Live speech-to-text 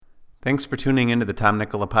Thanks for tuning into the Tom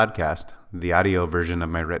Nicola podcast, the audio version of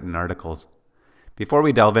my written articles. Before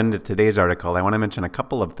we delve into today's article, I want to mention a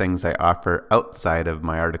couple of things I offer outside of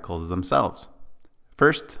my articles themselves.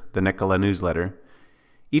 First, the Nicola newsletter.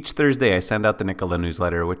 Each Thursday I send out the Nicola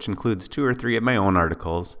newsletter, which includes 2 or 3 of my own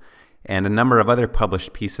articles and a number of other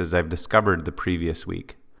published pieces I've discovered the previous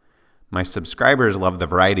week. My subscribers love the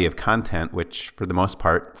variety of content, which, for the most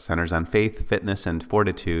part, centers on faith, fitness, and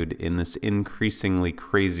fortitude in this increasingly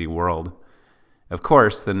crazy world. Of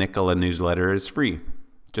course, the Nicola newsletter is free.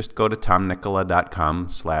 Just go to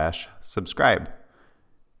tomnicola.com/subscribe.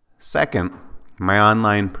 Second, my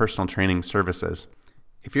online personal training services.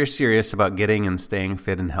 If you're serious about getting and staying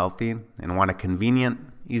fit and healthy and want a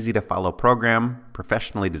convenient, easy-to-follow program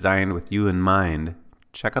professionally designed with you in mind,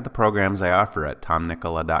 check out the programs I offer at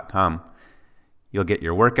tomnicola.com. You'll get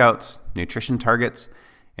your workouts, nutrition targets,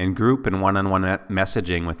 and group and one-on-one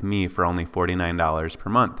messaging with me for only $49 per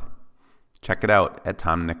month. Check it out at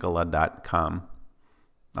tomnicola.com.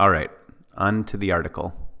 All right, on to the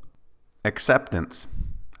article. Acceptance.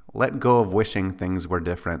 Let go of wishing things were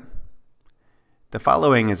different. The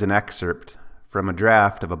following is an excerpt from a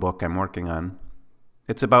draft of a book I'm working on.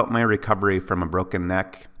 It's about my recovery from a broken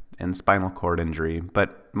neck and spinal cord injury,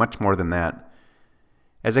 but much more than that.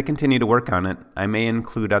 As I continue to work on it, I may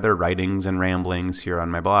include other writings and ramblings here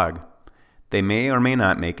on my blog. They may or may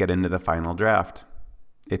not make it into the final draft.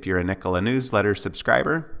 If you're a Nicola newsletter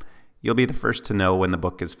subscriber, you'll be the first to know when the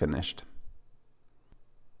book is finished.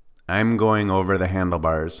 I'm going over the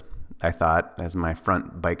handlebars, I thought, as my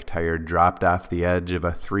front bike tire dropped off the edge of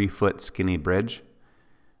a 3-foot skinny bridge.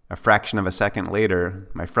 A fraction of a second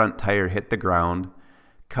later, my front tire hit the ground,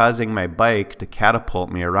 causing my bike to catapult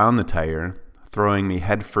me around the tire, throwing me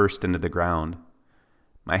headfirst into the ground.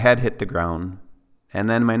 My head hit the ground, and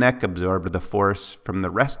then my neck absorbed the force from the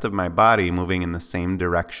rest of my body moving in the same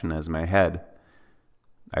direction as my head.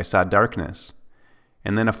 I saw darkness,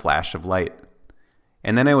 and then a flash of light,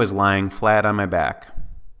 and then I was lying flat on my back.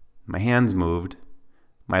 My hands moved,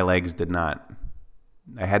 my legs did not.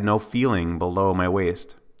 I had no feeling below my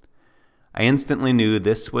waist. I instantly knew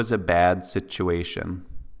this was a bad situation.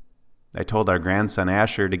 I told our grandson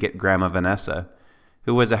Asher to get Grandma Vanessa,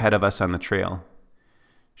 who was ahead of us on the trail.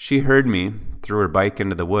 She heard me, threw her bike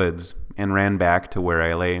into the woods, and ran back to where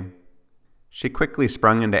I lay. She quickly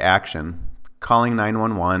sprung into action, calling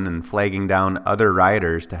 911 and flagging down other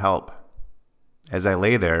riders to help. As I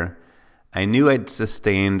lay there, I knew I'd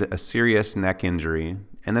sustained a serious neck injury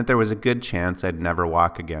and that there was a good chance I'd never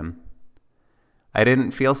walk again. I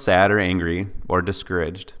didn't feel sad or angry or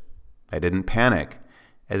discouraged. I didn't panic,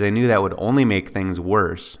 as I knew that would only make things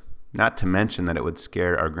worse, not to mention that it would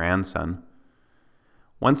scare our grandson.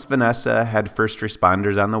 Once Vanessa had first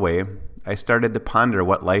responders on the way, I started to ponder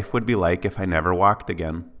what life would be like if I never walked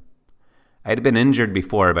again. I'd been injured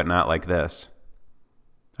before, but not like this.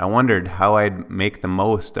 I wondered how I'd make the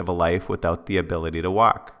most of a life without the ability to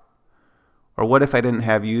walk. Or what if I didn't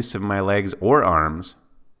have use of my legs or arms?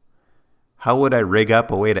 How would I rig up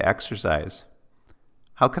a way to exercise?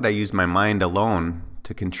 How could I use my mind alone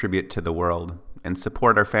to contribute to the world and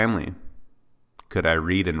support our family? Could I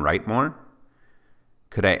read and write more?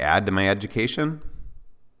 Could I add to my education?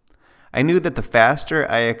 I knew that the faster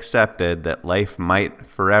I accepted that life might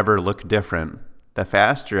forever look different, the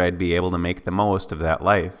faster I'd be able to make the most of that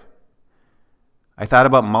life. I thought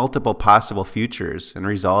about multiple possible futures and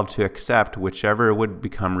resolved to accept whichever would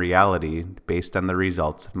become reality based on the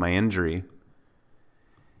results of my injury.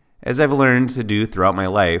 As I've learned to do throughout my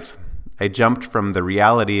life, I jumped from the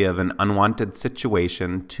reality of an unwanted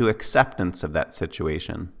situation to acceptance of that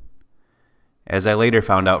situation. As I later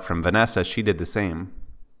found out from Vanessa, she did the same.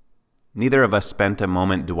 Neither of us spent a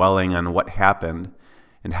moment dwelling on what happened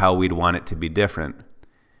and how we'd want it to be different.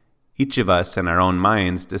 Each of us, in our own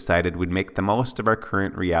minds, decided we'd make the most of our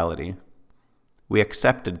current reality. We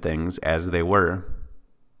accepted things as they were.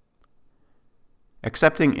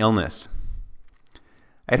 Accepting illness.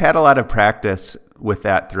 I'd had a lot of practice with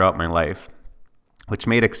that throughout my life, which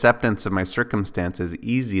made acceptance of my circumstances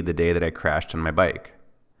easy the day that I crashed on my bike.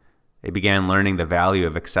 I began learning the value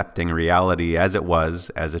of accepting reality as it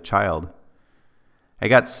was as a child. I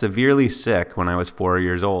got severely sick when I was 4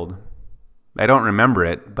 years old. I don't remember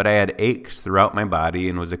it, but I had aches throughout my body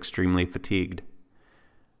and was extremely fatigued.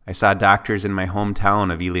 I saw doctors in my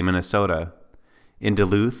hometown of Ely, Minnesota, in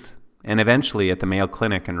Duluth, and eventually at the Mayo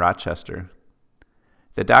Clinic in Rochester.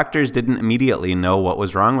 The doctors didn't immediately know what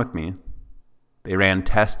was wrong with me. They ran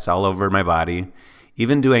tests all over my body,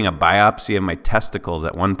 even doing a biopsy of my testicles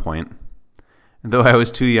at one point. Though I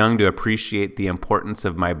was too young to appreciate the importance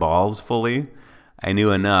of my balls fully, I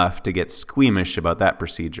knew enough to get squeamish about that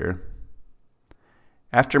procedure.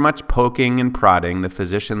 After much poking and prodding, the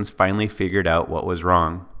physicians finally figured out what was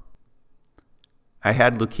wrong. I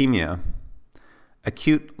had leukemia,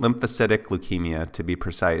 acute lymphocytic leukemia to be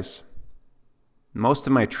precise. Most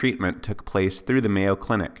of my treatment took place through the Mayo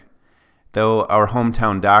Clinic, though our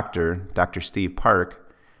hometown doctor, Dr. Steve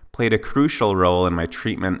Park, played a crucial role in my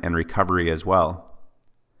treatment and recovery as well.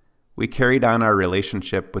 We carried on our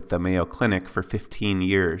relationship with the Mayo Clinic for 15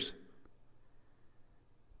 years.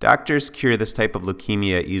 Doctors cure this type of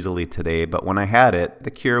leukemia easily today, but when I had it,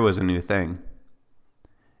 the cure was a new thing.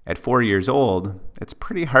 At 4 years old, it's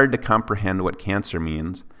pretty hard to comprehend what cancer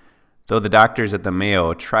means, though the doctors at the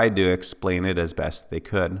Mayo tried to explain it as best they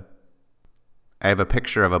could. I have a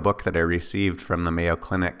picture of a book that I received from the Mayo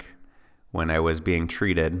Clinic when I was being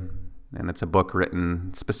treated, and it's a book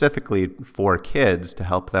written specifically for kids to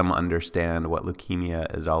help them understand what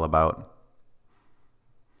leukemia is all about.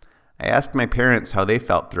 I asked my parents how they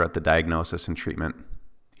felt throughout the diagnosis and treatment.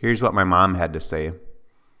 Here's what my mom had to say.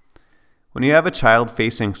 When you have a child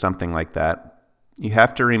facing something like that, you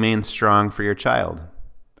have to remain strong for your child.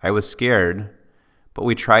 I was scared, but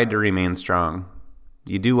we tried to remain strong.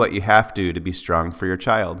 You do what you have to be strong for your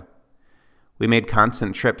child. We made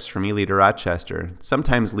constant trips from Ely to Rochester,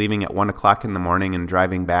 sometimes leaving at 1 o'clock in the morning and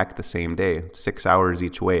driving back the same day, 6 hours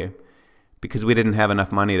each way, because we didn't have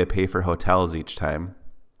enough money to pay for hotels each time.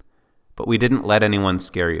 But we didn't let anyone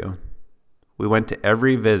scare you. We went to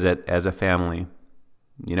every visit as a family.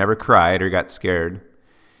 You never cried or got scared.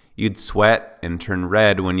 You'd sweat and turn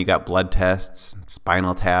red when you got blood tests,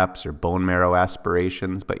 spinal taps, or bone marrow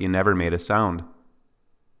aspirations, but you never made a sound.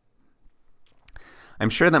 I'm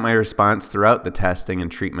sure that my response throughout the testing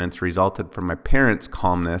and treatments resulted from my parents'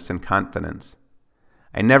 calmness and confidence.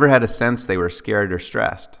 I never had a sense they were scared or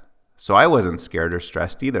stressed, so I wasn't scared or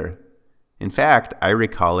stressed either. In fact, I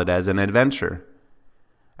recall it as an adventure.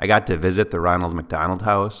 I got to visit the Ronald McDonald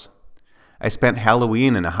House. I spent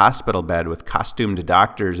Halloween in a hospital bed with costumed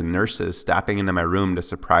doctors and nurses stopping into my room to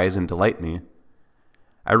surprise and delight me.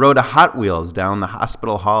 I rode a Hot Wheels down the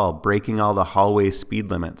hospital hall, breaking all the hallway speed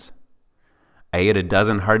limits. I ate a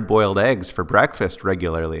dozen hard-boiled eggs for breakfast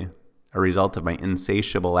regularly, a result of my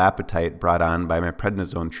insatiable appetite brought on by my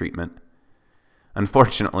prednisone treatment.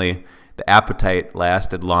 Unfortunately, the appetite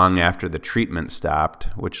lasted long after the treatment stopped,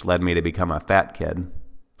 which led me to become a fat kid.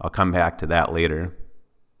 I'll come back to that later.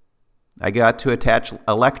 I got to attach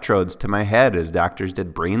electrodes to my head as doctors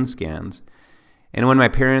did brain scans. And when my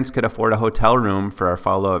parents could afford a hotel room for our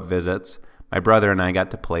follow-up visits, my brother and I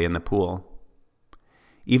got to play in the pool.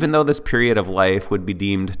 Even though this period of life would be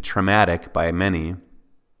deemed traumatic by many,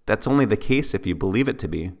 that's only the case if you believe it to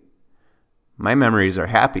be. My memories are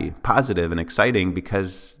happy, positive, and exciting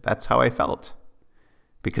because that's how I felt.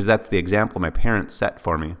 Because that's the example my parents set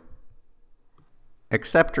for me.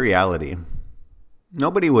 Accept reality.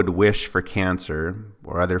 Nobody would wish for cancer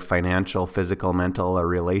or other financial, physical, mental, or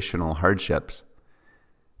relational hardships.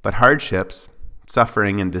 But hardships,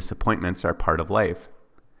 suffering, and disappointments are part of life.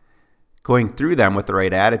 Going through them with the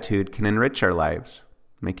right attitude can enrich our lives,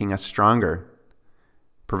 making us stronger,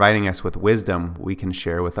 providing us with wisdom we can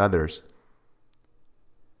share with others.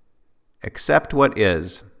 Accept what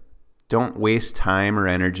is. Don't waste time or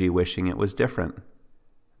energy wishing it was different.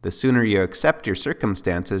 The sooner you accept your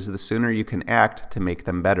circumstances, the sooner you can act to make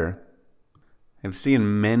them better. I've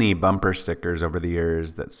seen many bumper stickers over the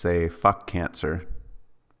years that say, "Fuck cancer."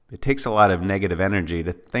 It takes a lot of negative energy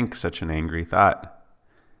to think such an angry thought.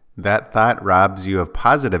 That thought robs you of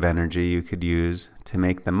positive energy you could use to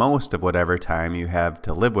make the most of whatever time you have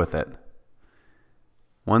to live with it.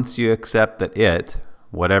 Once you accept that it,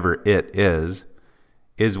 whatever it is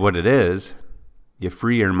what it is, you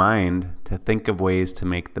free your mind to think of ways to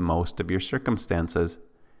make the most of your circumstances.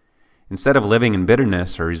 Instead of living in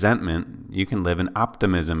bitterness or resentment, you can live in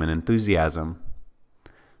optimism and enthusiasm.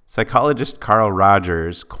 Psychologist Carl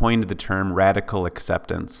Rogers coined the term radical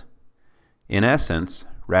acceptance. In essence,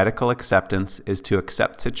 radical acceptance is to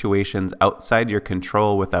accept situations outside your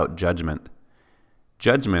control without judgment.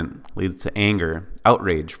 Judgment leads to anger,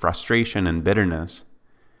 outrage, frustration, and bitterness.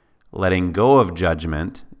 Letting go of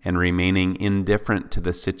judgment and remaining indifferent to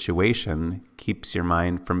the situation keeps your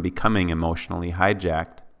mind from becoming emotionally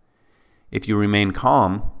hijacked. If you remain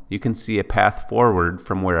calm, you can see a path forward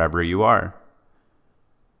from wherever you are.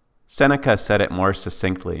 Seneca said it more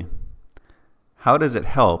succinctly. How does it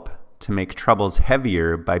help to make troubles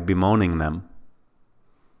heavier by bemoaning them?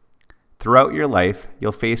 Throughout your life,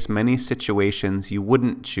 you'll face many situations you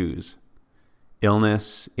wouldn't choose.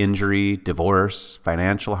 Illness, injury, divorce,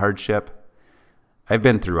 financial hardship. I've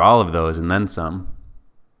been through all of those and then some.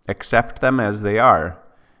 Accept them as they are.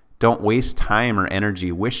 Don't waste time or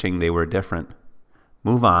energy wishing they were different.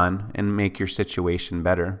 Move on and make your situation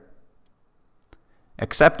better.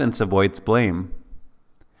 Acceptance avoids blame.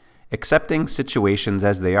 Accepting situations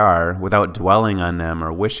as they are without dwelling on them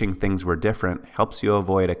or wishing things were different helps you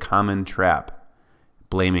avoid a common trap,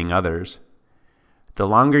 blaming others. The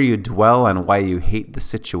longer you dwell on why you hate the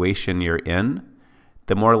situation you're in,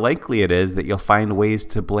 the more likely it is that you'll find ways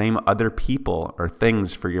to blame other people or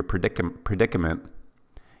things for your predicament.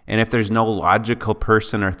 And if there's no logical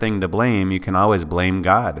person or thing to blame, you can always blame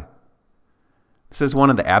God. This is one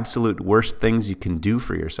of the absolute worst things you can do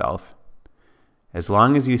for yourself. As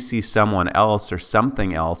long as you see someone else or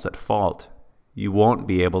something else at fault, you won't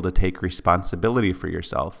be able to take responsibility for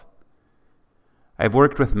yourself. I've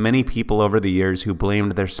worked with many people over the years who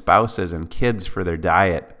blamed their spouses and kids for their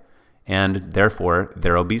diet and, therefore,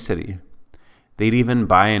 their obesity. They'd even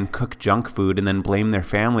buy and cook junk food and then blame their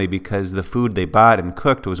family because the food they bought and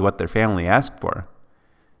cooked was what their family asked for.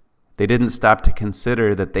 They didn't stop to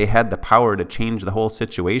consider that they had the power to change the whole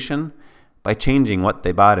situation by changing what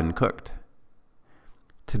they bought and cooked.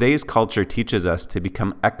 Today's culture teaches us to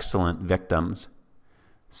become excellent victims.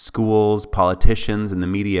 Schools, politicians, and the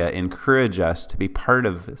media encourage us to be part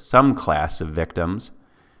of some class of victims,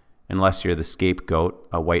 unless you're the scapegoat,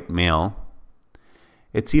 a white male.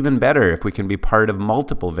 It's even better if we can be part of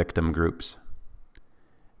multiple victim groups.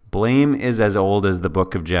 Blame is as old as the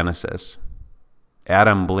book of Genesis.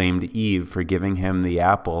 Adam blamed Eve for giving him the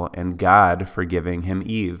apple and God for giving him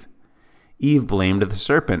Eve. Eve blamed the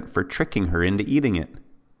serpent for tricking her into eating it.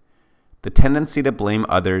 The tendency to blame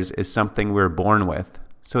others is something we're born with,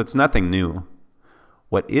 so it's nothing new.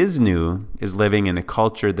 What is new is living in a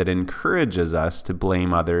culture that encourages us to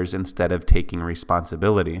blame others instead of taking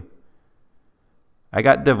responsibility. I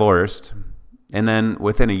got divorced, and then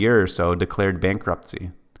within a year or so declared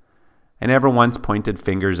bankruptcy. I never once pointed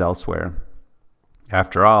fingers elsewhere.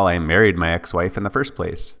 After all, I married my ex-wife in the first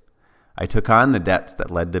place. I took on the debts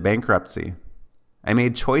that led to bankruptcy. I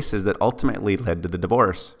made choices that ultimately led to the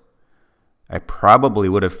divorce. I probably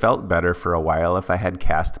would have felt better for a while if I had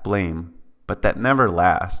cast blame, but that never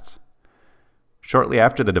lasts. Shortly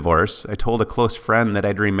after the divorce, I told a close friend that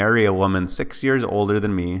I'd remarry a woman 6 years older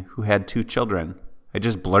than me who had 2 children. I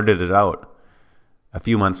just blurted it out. A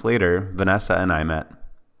few months later, Vanessa and I met.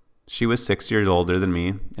 She was 6 years older than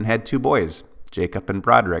me and had 2 boys, Jacob and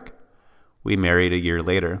Broderick. We married a year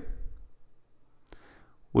later.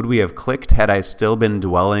 Would we have clicked had I still been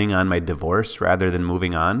dwelling on my divorce rather than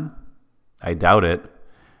moving on? I doubt it.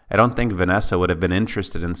 I don't think Vanessa would have been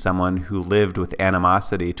interested in someone who lived with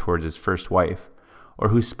animosity towards his first wife, or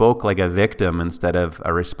who spoke like a victim instead of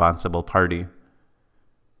a responsible party.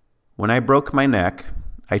 When I broke my neck,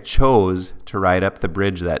 I chose to ride up the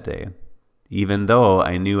bridge that day, even though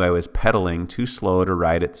I knew I was pedaling too slow to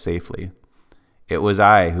ride it safely. It was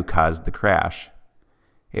I who caused the crash.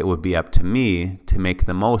 It would be up to me to make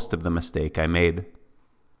the most of the mistake I made.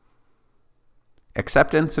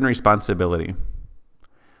 Acceptance and responsibility.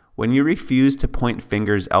 When you refuse to point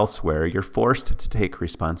fingers elsewhere, you're forced to take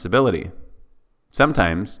responsibility.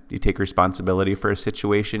 Sometimes you take responsibility for a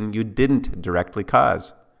situation you didn't directly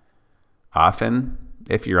cause. Often,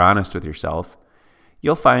 if you're honest with yourself,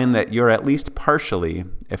 you'll find that you're at least partially,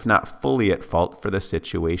 if not fully, at fault for the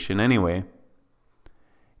situation anyway.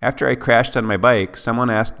 After I crashed on my bike, someone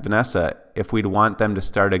asked Vanessa if we'd want them to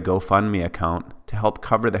start a GoFundMe account to help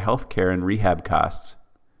cover the healthcare and rehab costs.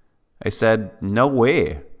 I said, "No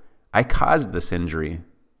way. I caused this injury.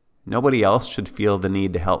 Nobody else should feel the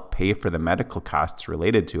need to help pay for the medical costs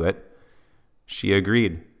related to it." She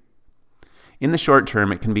agreed. In the short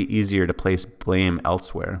term, it can be easier to place blame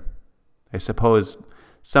elsewhere. I suppose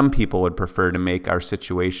some people would prefer to make our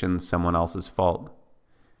situation someone else's fault.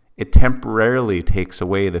 It temporarily takes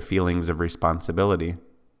away the feelings of responsibility.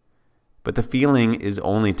 But the feeling is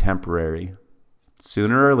only temporary.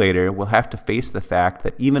 Sooner or later, we'll have to face the fact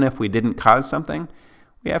that even if we didn't cause something,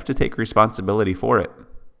 we have to take responsibility for it.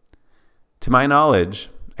 To my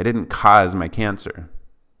knowledge, I didn't cause my cancer.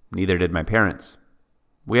 Neither did my parents.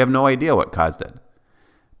 We have no idea what caused it.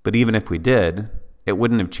 But even if we did, it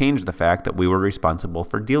wouldn't have changed the fact that we were responsible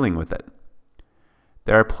for dealing with it.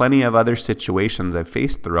 There are plenty of other situations I've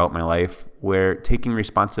faced throughout my life where taking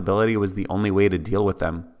responsibility was the only way to deal with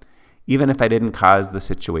them, even if I didn't cause the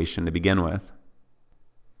situation to begin with.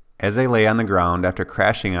 As I lay on the ground after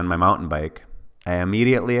crashing on my mountain bike, I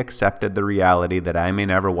immediately accepted the reality that I may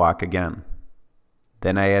never walk again.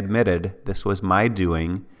 Then I admitted this was my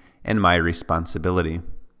doing and my responsibility.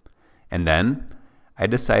 And then I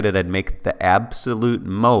decided I'd make the absolute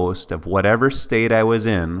most of whatever state I was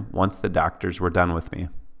in once the doctors were done with me.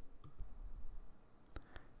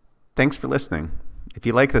 Thanks for listening. If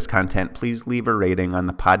you like this content, please leave a rating on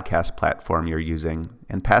the podcast platform you're using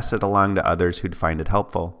and pass it along to others who'd find it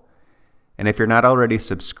helpful. And if you're not already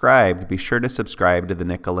subscribed, be sure to subscribe to the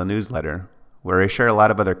Nicola newsletter, where I share a lot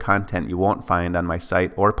of other content you won't find on my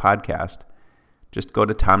site or podcast. Just go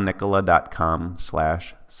to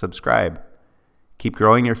tomnicola.com/subscribe. Keep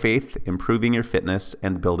growing your faith, improving your fitness,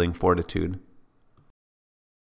 and building fortitude.